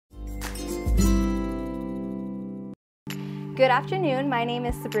Good afternoon, my name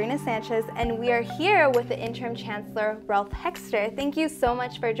is Sabrina Sanchez and we are here with the Interim Chancellor, Hexter. Thank you so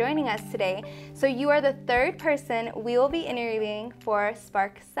much for joining us today. So you are the third person we will be interviewing for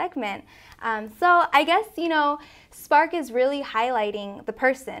Spark segment. So I guess, Spark is really highlighting the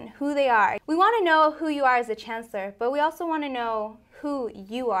person, who they are. We want to know who you are as a Chancellor, but we also want to know who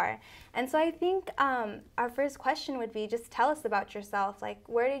you are. And so I think our first question would be, just tell us about yourself. Like,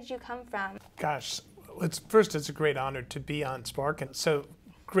 where did you come from? Gosh. First, it's a great honor to be on Spark, and so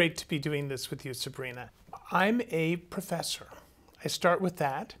great to be doing this with you, Sabrina. I'm a professor. I start with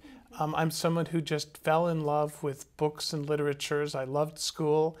that. I'm someone who just fell in love with books and literatures. I loved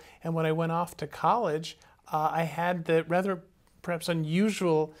school, and when I went off to college, I had the rather perhaps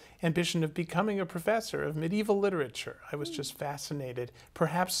unusual ambition of becoming a professor of medieval literature. I was just fascinated,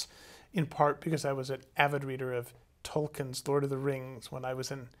 perhaps in part because I was an avid reader of Tolkien's Lord of the Rings when I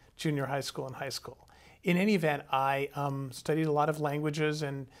was in junior high school and high school. In any event, I studied a lot of languages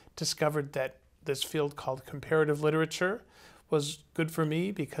and discovered that this field called comparative literature was good for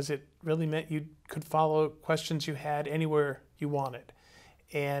me because it really meant you could follow questions you had anywhere you wanted.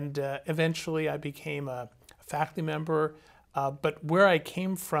 And eventually I became a faculty member, but where I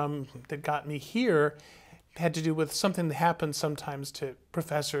came from that got me here had to do with something that happens sometimes to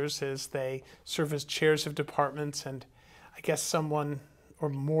professors as they serve as chairs of departments, and I guess someone or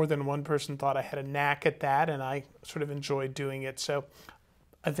more than one person thought I had a knack at that, and I sort of enjoyed doing it. So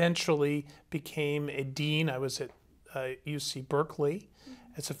eventually became a dean. I was at UC Berkeley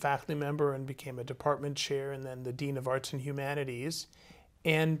as a faculty member and became a department chair and then the dean of arts and humanities.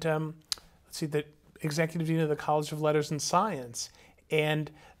 And the executive dean of the College of Letters and Science. And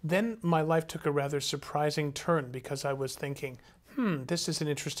then my life took a rather surprising turn because I was thinking, this is an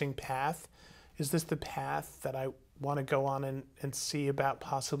interesting path. Is this the path that I want to go on and see about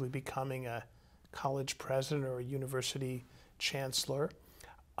possibly becoming a college president or a university chancellor?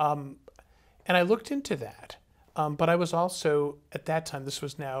 And I looked into that. But I was also, at that time, this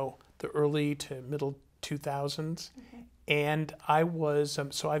was now the early to middle 2000s, and I was,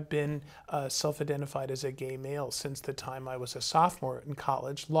 so I've been self-identified as a gay male since the time I was a sophomore in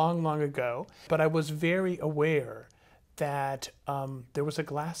college, long, long ago. But I was very aware that there was a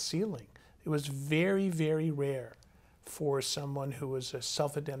glass ceiling. It was very, very rare for someone who was a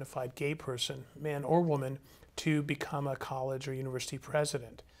self-identified gay person, man or woman, to become a college or university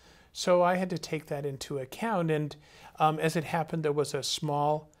president. So I had to take that into account, and as it happened, there was a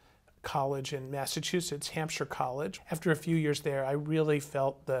small college in Massachusetts, Hampshire College. After a few years there, I really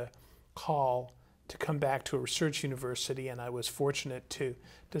felt the call to come back to a research university, and I was fortunate to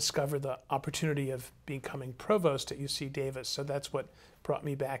discover the opportunity of becoming provost at UCDavis. So that's what brought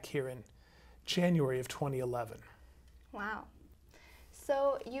me back here in January of 2011. Wow.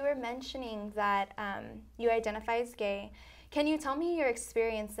 So you were mentioning that you identify as gay. Can you tell me your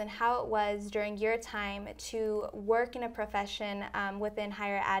experience and how it was during your time to work in a profession within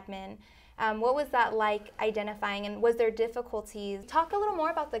higher admin? What was that like identifying, and was there difficulties? Talk a little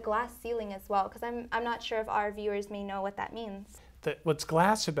more about the glass ceiling as well, because I'm not sure if our viewers may know what that means. What's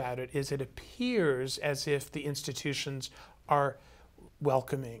glass about it is it appears as if the institutions are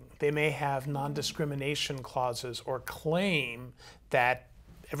welcoming. They may have non-discrimination clauses or claim that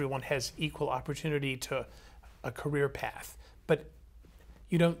everyone has equal opportunity to a career path. But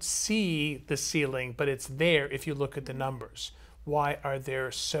you don't see the ceiling, but it's there if you look at the numbers. Why are there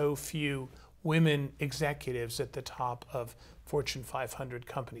so few women executives at the top of Fortune 500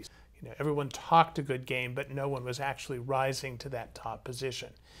 companies? Everyone talked a good game, but no one was actually rising to that top position.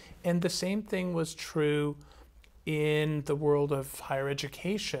 And the same thing was true in the world of higher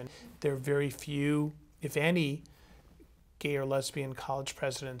education. There are very few, if any, gay or lesbian college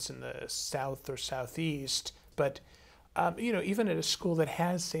presidents in the South or Southeast. But even at a school that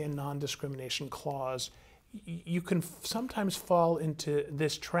has, say, a non-discrimination clause, you can sometimes fall into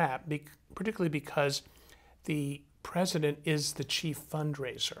this trap, particularly because the president is the chief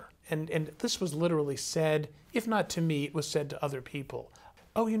fundraiser. And this was literally said, if not to me, it was said to other people.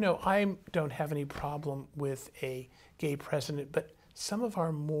 Oh, I don't have any problem with a gay president, but some of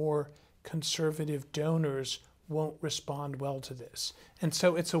our more conservative donors won't respond well to this. And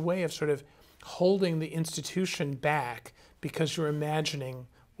so it's a way of sort of holding the institution back because you're imagining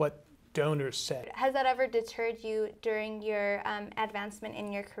what donors said. Has that ever deterred you during your advancement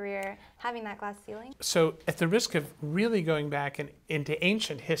in your career, having that glass ceiling? So at the risk of really going back into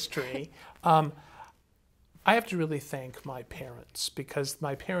ancient history, I have to really thank my parents, because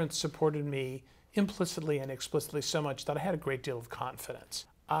my parents supported me implicitly and explicitly so much that I had a great deal of confidence.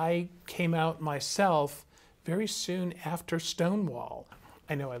 I came out myself very soon after Stonewall.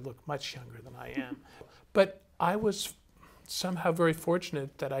 I know I look much younger than I am, but I was somehow very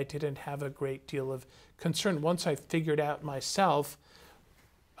fortunate that I didn't have a great deal of concern. Once I figured out myself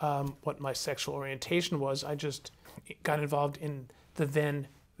what my sexual orientation was, I just got involved in the then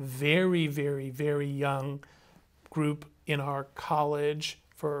very, very, very young group in our college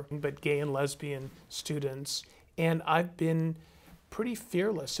for gay and lesbian students. And I've been pretty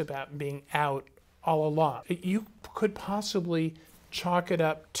fearless about being out all along. You could possibly chalk it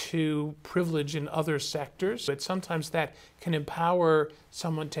up to privilege in other sectors, but sometimes that can empower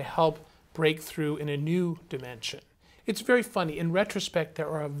someone to help break through in a new dimension. It's very funny. In retrospect, there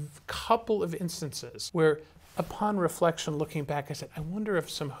are a couple of instances where, upon reflection, looking back, I said, I wonder if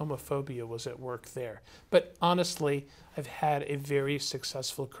some homophobia was at work there. But honestly, I've had a very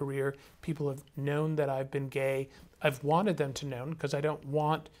successful career. People have known that I've been gay. I've wanted them to know, because I don't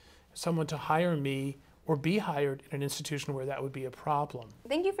want someone to hire me or be hired in an institution where that would be a problem.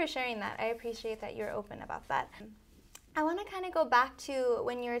 Thank you for sharing that. I appreciate that you're open about that. I want to kind of go back to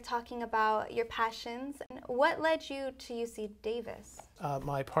when you were talking about your passions. What led you to UCDavis?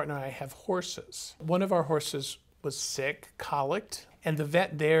 My partner and I have horses. One of our horses was sick, colicked, and the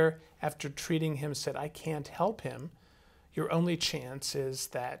vet there, after treating him, said, I can't help him. Your only chance is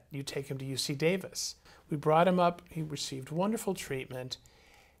that you take him to UCDavis. We brought him up. He received wonderful treatment.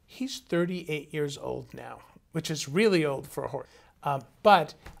 He's 38 years old now, which is really old for a horse.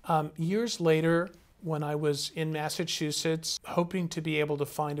 But years later, when I was in Massachusetts, hoping to be able to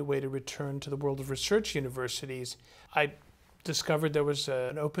find a way to return to the world of research universities, I discovered there was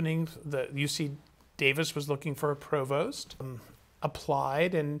an opening. The UCDavis was looking for a provost.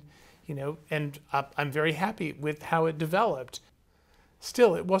 Applied, and I'm very happy with how it developed.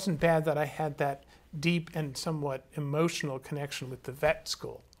 Still, it wasn't bad that I had that deep and somewhat emotional connection with the vet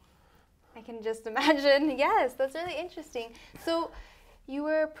school. I can just imagine. Yes, that's really interesting. So you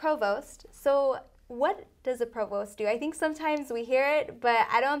were provost. So what does a provost do? I think sometimes we hear it, but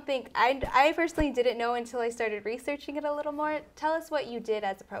I personally didn't know until I started researching it a little more. Tell us what you did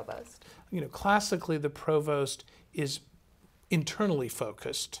as a provost. Classically, the provost is internally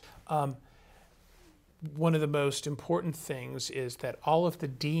focused. One of the most important things is that all of the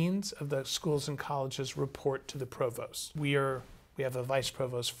deans of the schools and colleges report to the provost. We have a vice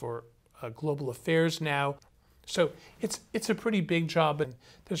provost for global affairs now. So it's a pretty big job, and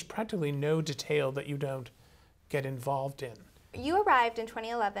there's practically no detail that you don't get involved in. You arrived in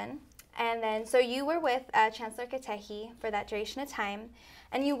 2011, and then so you were with Chancellor Katehi for that duration of time,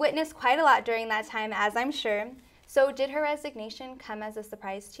 and you witnessed quite a lot during that time, as I'm sure. So did her resignation come as a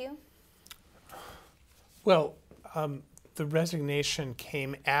surprise to you? Well, the resignation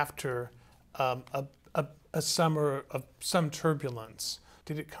came after a summer of some turbulence.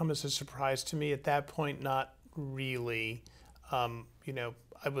 Did it come as a surprise to me? At that point, not really.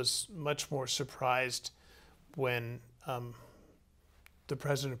 I was much more surprised when the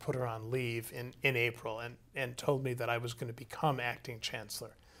president put her on leave in April and told me that I was going to become acting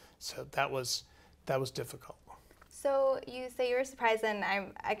chancellor. So that was difficult. So you say you were surprised, and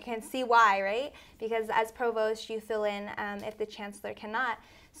I can see why, right? Because as provost, you fill in if the chancellor cannot.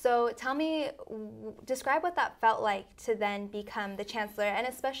 So tell me, describe what that felt like to then become the chancellor, and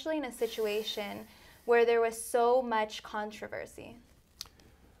especially in a situation where there was so much controversy.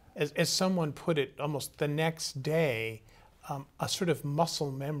 As someone put it, almost the next day, a sort of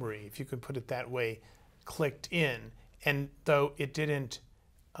muscle memory, if you could put it that way, clicked in. And though it didn't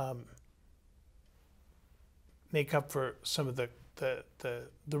make up for some of the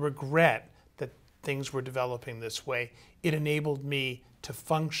regret that things were developing this way, it enabled me to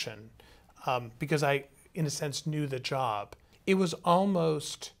function because I, in a sense, knew the job. It was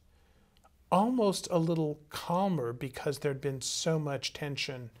almost a little calmer because there'd been so much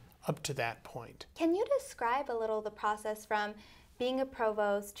tension up to that point. Can you describe a little the process from being a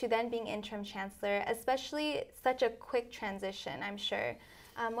provost to then being interim chancellor, especially such a quick transition, I'm sure?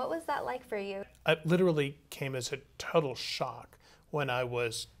 What was that like for you? It literally came as a total shock when I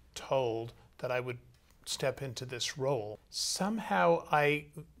was told that I would step into this role. Somehow I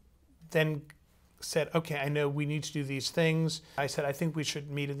then said, okay, I know we need to do these things. I said, I think we should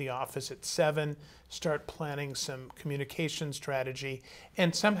meet in the office at 7, start planning some communication strategy,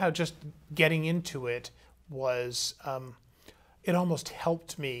 and somehow just getting into it was, it almost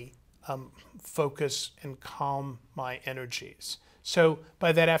helped me focus and calm my energies. So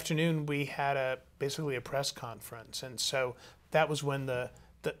by that afternoon, we had basically a press conference, and so that was when the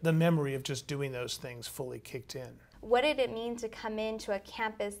memory of just doing those things fully kicked in. What did it mean to come into a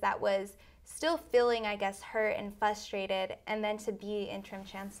campus that was still feeling, I guess, hurt and frustrated, and then to be interim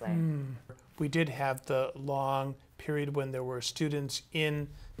chancellor? We did have the long period when there were students in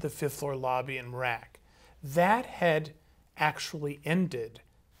the 5th floor lobby in RAC. That had actually ended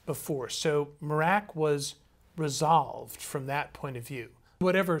before. So Merak was resolved from that point of view.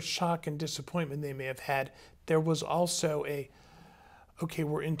 Whatever shock and disappointment they may have had, there was also okay,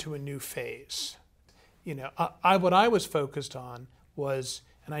 we're into a new phase. You know, what I was focused on was,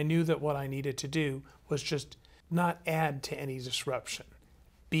 and I knew that what I needed to do was just not add to any disruption.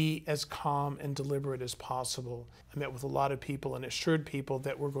 Be as calm and deliberate as possible. I met with a lot of people and assured people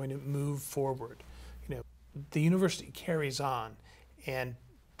that we're going to move forward. You know, the university carries on, and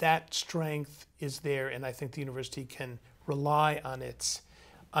that strength is there, and I think the university can rely on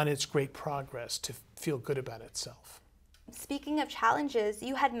its great progress to feel good about itself. Speaking of challenges,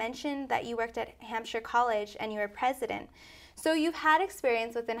 you had mentioned that you worked at Hampshire College and you were president. So you've had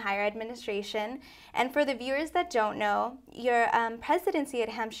experience within higher administration, and for the viewers that don't know, your presidency at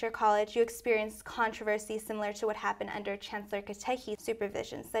Hampshire College, you experienced controversy similar to what happened under Chancellor Katehi's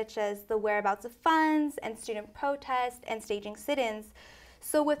supervision, such as the whereabouts of funds and student protests and staging sit-ins.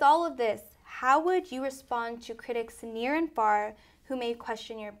 So with all of this, how would you respond to critics near and far who may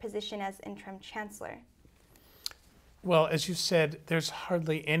question your position as interim chancellor? Well, as you said, there's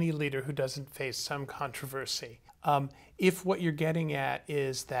hardly any leader who doesn't face some controversy. If what you're getting at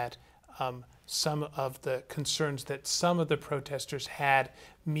is that some of the concerns that some of the protesters had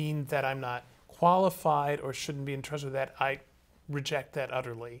mean that I'm not qualified or shouldn't be entrusted with that, I reject that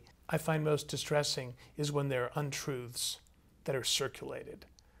utterly. I find most distressing is when there are untruths that are circulated.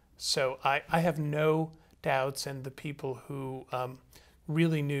 So I have no doubts, and the people who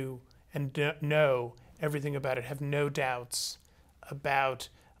really knew and know everything about it have no doubts about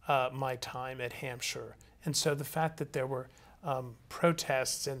my time at Hampshire. And so the fact that there were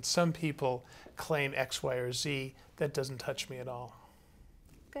protests and some people claim X, Y, or Z, that doesn't touch me at all.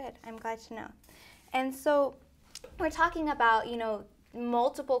 Good, I'm glad to know. And so we're talking about, you know,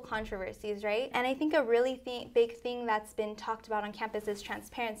 multiple controversies, right? And I think a really big thing that's been talked about on campus is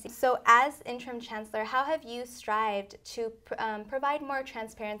transparency. So as interim chancellor, how have you strived to provide more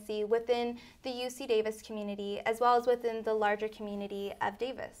transparency within the UCDavis community as well as within the larger community of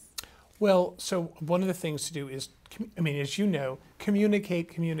Davis? Well, so one of the things to do is, as you know,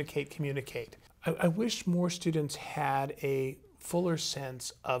 communicate. I wish more students had a fuller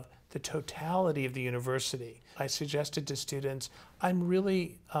sense of the totality of the university. I suggested to students, I'm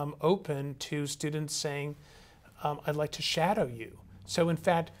really open to students saying, I'd like to shadow you. So in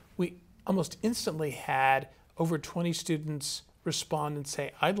fact, we almost instantly had over 20 students respond and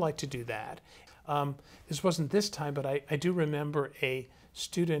say, I'd like to do that. This wasn't this time, but I do remember a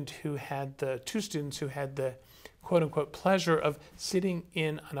student who had two students who had the quote unquote pleasure of sitting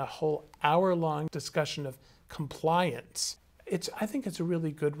in on a whole hour-long discussion of compliance. I think it's a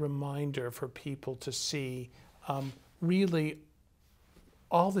really good reminder for people to see really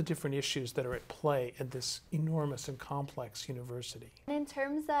all the different issues that are at play in this enormous and complex university. In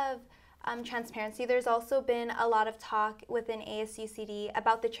terms of transparency, there's also been a lot of talk within ASUCD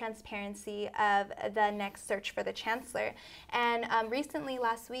about the transparency of the next search for the chancellor. And recently,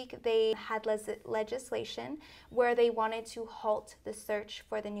 last week, they had legislation where they wanted to halt the search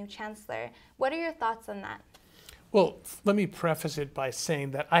for the new chancellor. What are your thoughts on that? Well, let me preface it by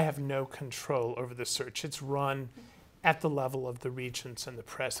saying that I have no control over the search. It's run at the level of the regents and the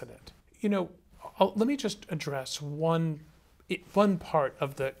president. You know, let me just address one part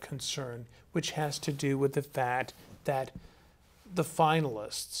of the concern, which has to do with the fact that the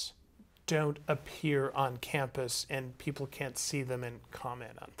finalists don't appear on campus and people can't see them and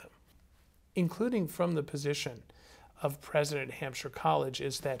comment on them. Including from the position of president at Hampshire College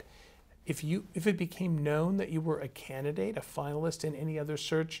is that if it became known that you were a candidate, a finalist in any other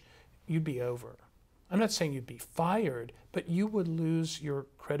search, you'd be over. I'm not saying you'd be fired, but you would lose your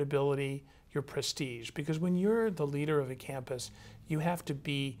credibility, your prestige, because when you're the leader of a campus, you have to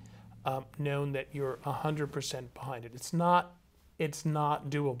be known that you're 100% behind it. It's not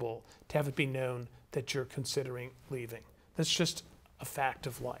doable to have it be known that you're considering leaving. That's just a fact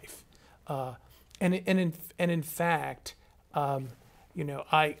of life. And in fact, you know,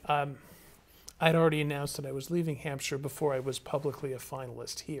 I'd already announced that I was leaving Hampshire before I was publicly a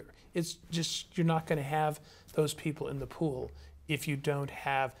finalist here. It's just, you're not going to have those people in the pool if you don't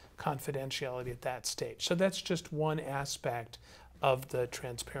have confidentiality at that stage. So that's just one aspect of the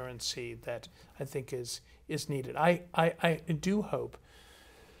transparency that I think is needed. I do hope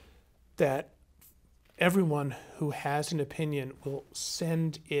that everyone who has an opinion will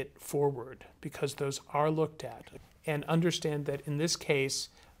send it forward, because those are looked at, and understand that in this case,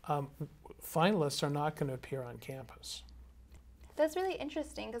 finalists are not going to appear on campus. That's really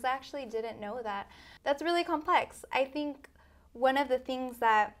interesting, because I actually didn't know that. That's really complex. I think one of the things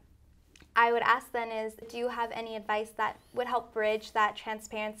that I would ask then is, do you have any advice that would help bridge that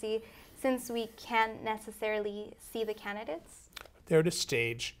transparency since we can't necessarily see the candidates? They're at a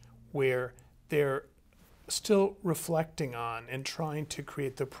stage where they're still reflecting on and trying to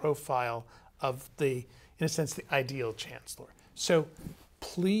create the profile of the, in a sense, the ideal chancellor. So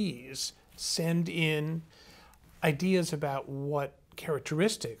please send in ideas about what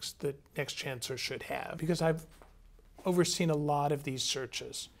characteristics the next chancellor should have, because I've overseen a lot of these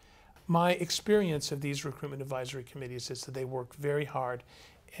searches. My experience of these recruitment advisory committees is that they work very hard,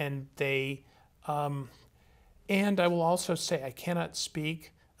 and they, and I will also say, I cannot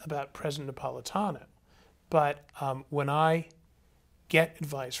speak about President Napolitano, but when I get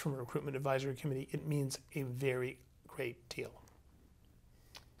advice from a recruitment advisory committee, it means a very great deal.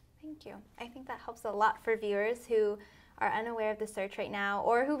 Thank you. I think that helps a lot for viewers who are unaware of the search right now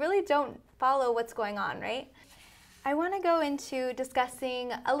or who really don't follow what's going on, right? I want to go into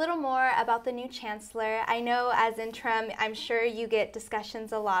discussing a little more about the new chancellor. I know as interim, I'm sure you get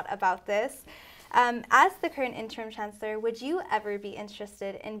discussions a lot about this. As the current interim chancellor, would you ever be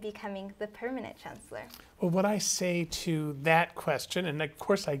interested in becoming the permanent chancellor? Well, what I say to that question, and of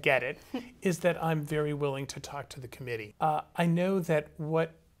course I get it, is that I'm very willing to talk to the committee. I know that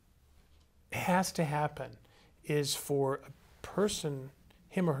what has to happen is for a person,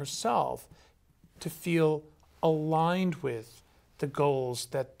 him or herself, to feel aligned with the goals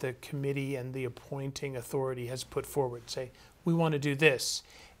that the committee and the appointing authority has put forward. Say, we want to do this.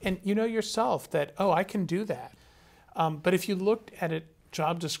 And you know yourself that, oh, I can do that. But if you looked at a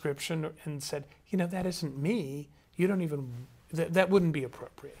job description and said, you know, that isn't me, you don't even, that wouldn't be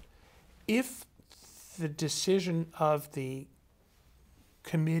appropriate. If the decision of the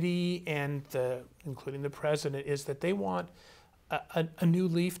committee and including the president is that they want a new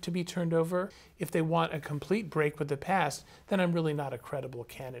leaf to be turned over, if they want a complete break with the past, then I'm really not a credible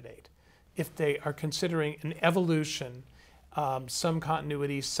candidate. If they are considering an evolution, some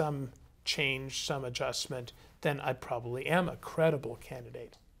continuity, some change, some adjustment, then I probably am a credible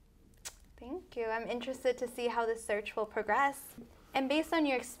candidate. Thank you. I'm interested to see how this search will progress. And based on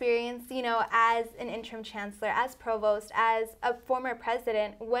your experience, you know, as an interim chancellor, as provost, as a former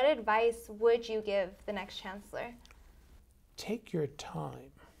president, what advice would you give the next chancellor? Take your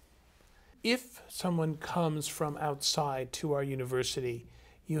time. If someone comes from outside to our university,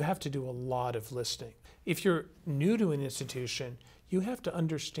 you have to do a lot of listening. If you're new to an institution, you have to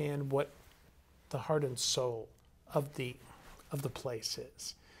understand what the heart and soul of the place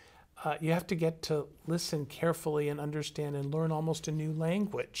is. You have to get to listen carefully and understand and learn almost a new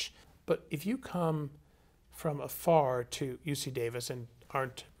language. But if you come from afar to UCDavis and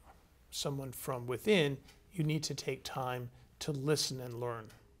aren't someone from within, you need to take time to listen and learn.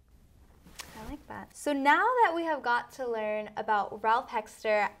 I like that. So now that we have got to learn about Ralph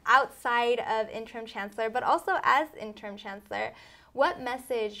Hexter outside of interim chancellor, but also as interim chancellor, what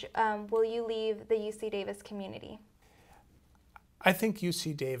message will you leave the UCDavis community? I think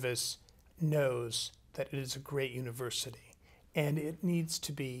UCDavis knows that it is a great university, and it needs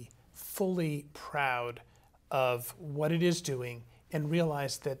to be fully proud of what it is doing and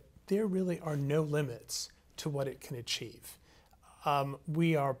realize that there really are no limits to what it can achieve.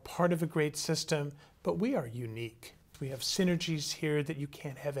 We are part of a great system, but we are unique. We have synergies here that you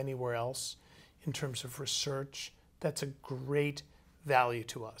can't have anywhere else in terms of research. That's a great value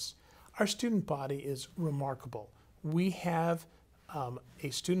to us. Our student body is remarkable. We have a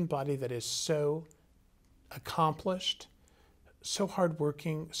student body that is so accomplished, so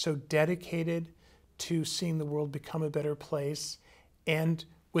hardworking, so dedicated to seeing the world become a better place, and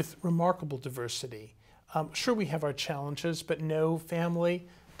with remarkable diversity. Sure, we have our challenges, but no family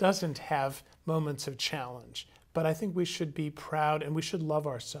doesn't have moments of challenge. But I think we should be proud and we should love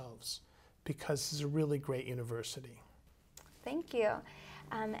ourselves because this is a really great university. Thank you.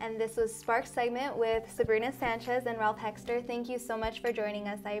 And this was Spark segment with Sabrina Sanchez and Ralph Hexter. Thank you so much for joining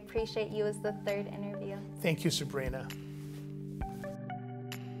us. I appreciate you as the third interview. Thank you, Sabrina.